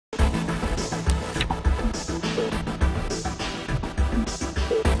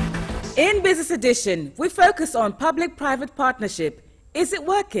In Business Edition, we focus on public-private partnership. Is it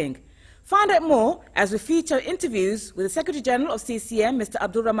working? Find out more as we feature interviews with the Secretary General of CCM, Mr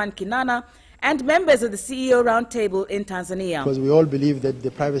Abdulrahman Kinana, and members of the CEO roundtable in Tanzania. Because we all believe that the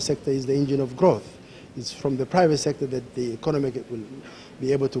private sector is the engine of growth. It's from the private sector that the economy will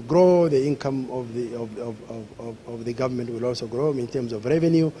be able to grow, the income of the government will also grow in terms of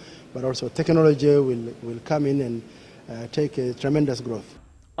revenue, but also technology will come in and take a tremendous growth.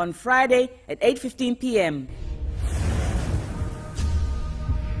 On Friday at 8:15 p.m.